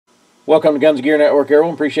Welcome to Guns and Gear Network,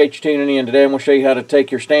 everyone. Appreciate you tuning in today. I'm going to show you how to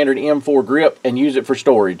take your standard M4 grip and use it for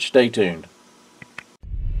storage. Stay tuned.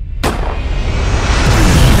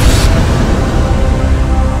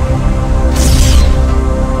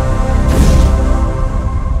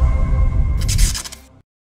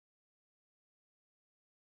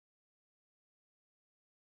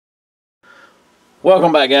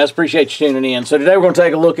 Welcome back, guys. Appreciate you tuning in. So today we're going to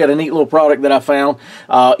take a look at a neat little product that I found.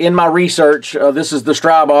 In my research, this is the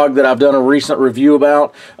Stribog that I've done a recent review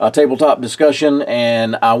about, tabletop discussion,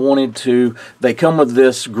 and I wanted to, they come with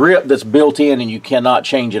this grip that's built in and you cannot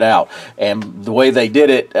change it out. And the way they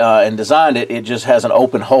did it and designed it, it just has an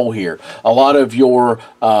open hole here. A lot of your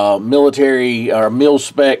military or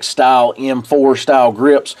mil-spec style M4 style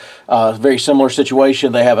grips, very similar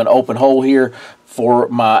situation. They have an open hole here. For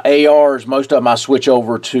my ARs, most of them I switch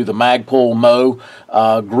over to the Magpul Mo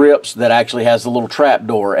grips that actually has the little trap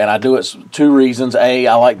door, and I do it two reasons. A,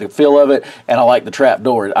 I like the feel of it, and I like the trap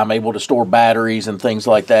door. I'm able to store batteries and things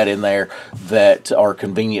like that in there that are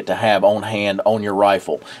convenient to have on hand on your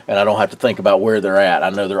rifle, and I don't have to think about where they're at. I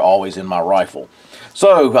know they're always in my rifle.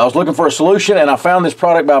 So I was looking for a solution, and I found this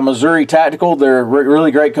product by Missouri Tactical. They're a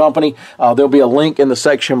really great company. There'll be a link in the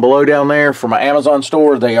section below down there for my Amazon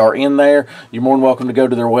store. They are in there. You're more than welcome to go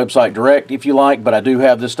to their website direct if you like, but I do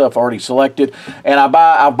have this stuff already selected. And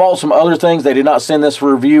I bought some other things. They did not send this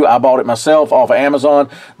for review. I bought it myself off of Amazon.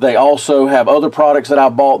 They also have other products that I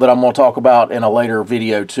bought that I'm going to talk about in a later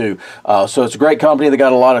video too. So it's a great company. They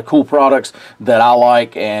got a lot of cool products that I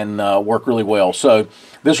like and work really well. So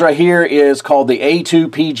this right here is called the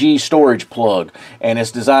A2PG storage plug, and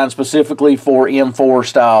it's designed specifically for M4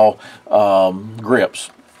 style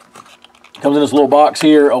grips. Comes in this little box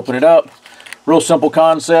here. Open it up. Real simple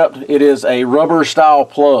concept. It is a rubber style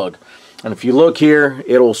plug, and if you look here,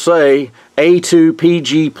 it'll say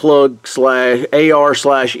A2PG plug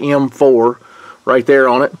 /AR/M4 right there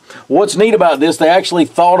on it. What's neat about this, they actually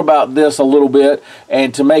thought about this a little bit,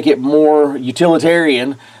 and to make it more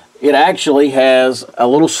utilitarian, it actually has a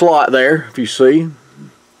little slot there, if you see,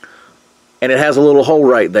 and it has a little hole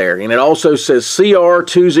right there, and it also says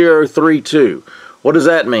CR2032. What does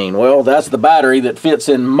that mean? Well, that's the battery that fits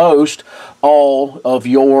in most all of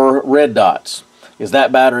your red dots, is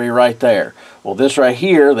that battery right there. Well, this right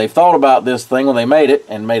here, they thought about this thing when they made it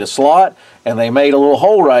and made a slot, and they made a little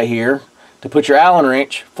hole right here to put your Allen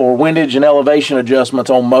wrench for windage and elevation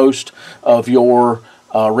adjustments on most of your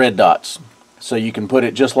red dots. So you can put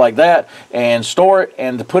it just like that and store it,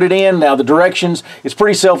 and to put it in, now the directions, it's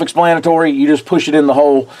pretty self-explanatory. You just push it in the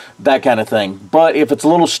hole, that kind of thing. But if it's a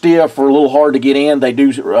little stiff or a little hard to get in, they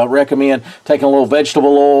do recommend taking a little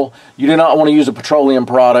vegetable oil. You do not want to use a petroleum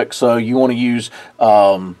product, so you want to use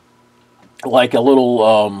like a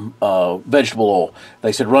little vegetable oil.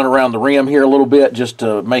 They said run around the rim here a little bit just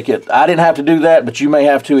to make it, I didn't have to do that, but you may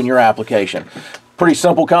have to in your application. Pretty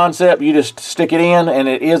simple concept. You just stick it in, and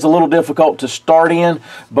it is a little difficult to start in,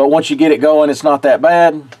 but once you get it going, it's not that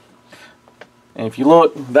bad. And if you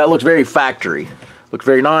look, that looks very factory. Looks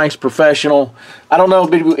very nice, professional. I don't know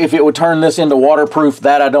if it would turn this into waterproof.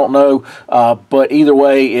 That I don't know. But either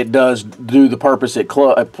way, it does do the purpose. It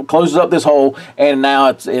closes up this hole, and now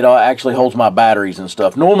it actually holds my batteries and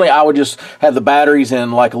stuff. Normally, I would just have the batteries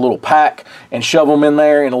in like a little pack and shove them in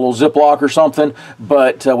there in a little Ziploc or something.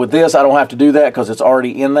 But with this, I don't have to do that because it's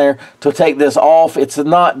already in there. To take this off, it's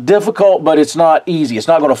not difficult, but it's not easy. It's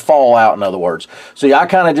not going to fall out, in other words. So yeah, I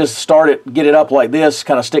kind of just get it up like this,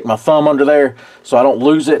 kind of stick my thumb under there so I don't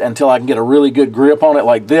lose it until I can get a really good grip on it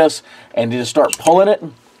like this, and just start pulling it,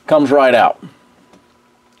 comes right out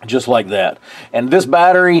just like that. And this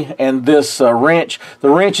battery and this wrench, the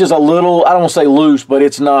wrench is a little, I don't want to say loose, but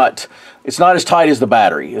it's not as tight as the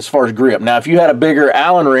battery as far as grip. Now if you had a bigger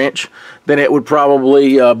Allen wrench, then it would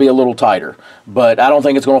probably be a little tighter, but I don't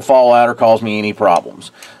think it's going to fall out or cause me any problems.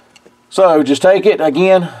 So just take it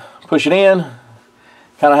again, push it in,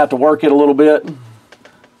 kind of have to work it a little bit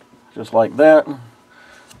just like that.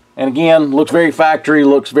 And again, looks very factory,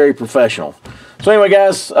 looks very professional. So anyway,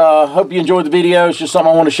 guys, hope you enjoyed the video. It's just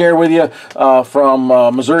something I want to share with you from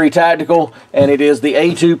Missouri Tactical, and it is the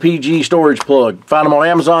A2PG storage plug. Find them on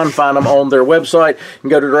Amazon, find them on their website. You can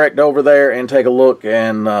go direct over there and take a look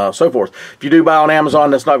and so forth. If you do buy on Amazon,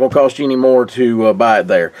 that's not going to cost you any more to buy it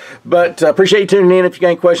there. But appreciate you tuning in. If you got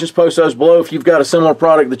any questions, post those below. If you've got a similar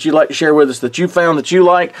product that you'd like to share with us that you found that you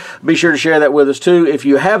like, be sure to share that with us too. If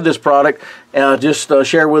you have this product, just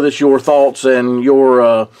share with us your thoughts and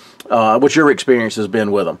your what your experience has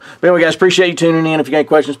been with them. But anyway, guys, appreciate you tuning in. If you got any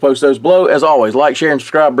questions, post those below. As always, like, share, and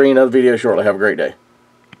subscribe. Bring another video shortly. Have a great day.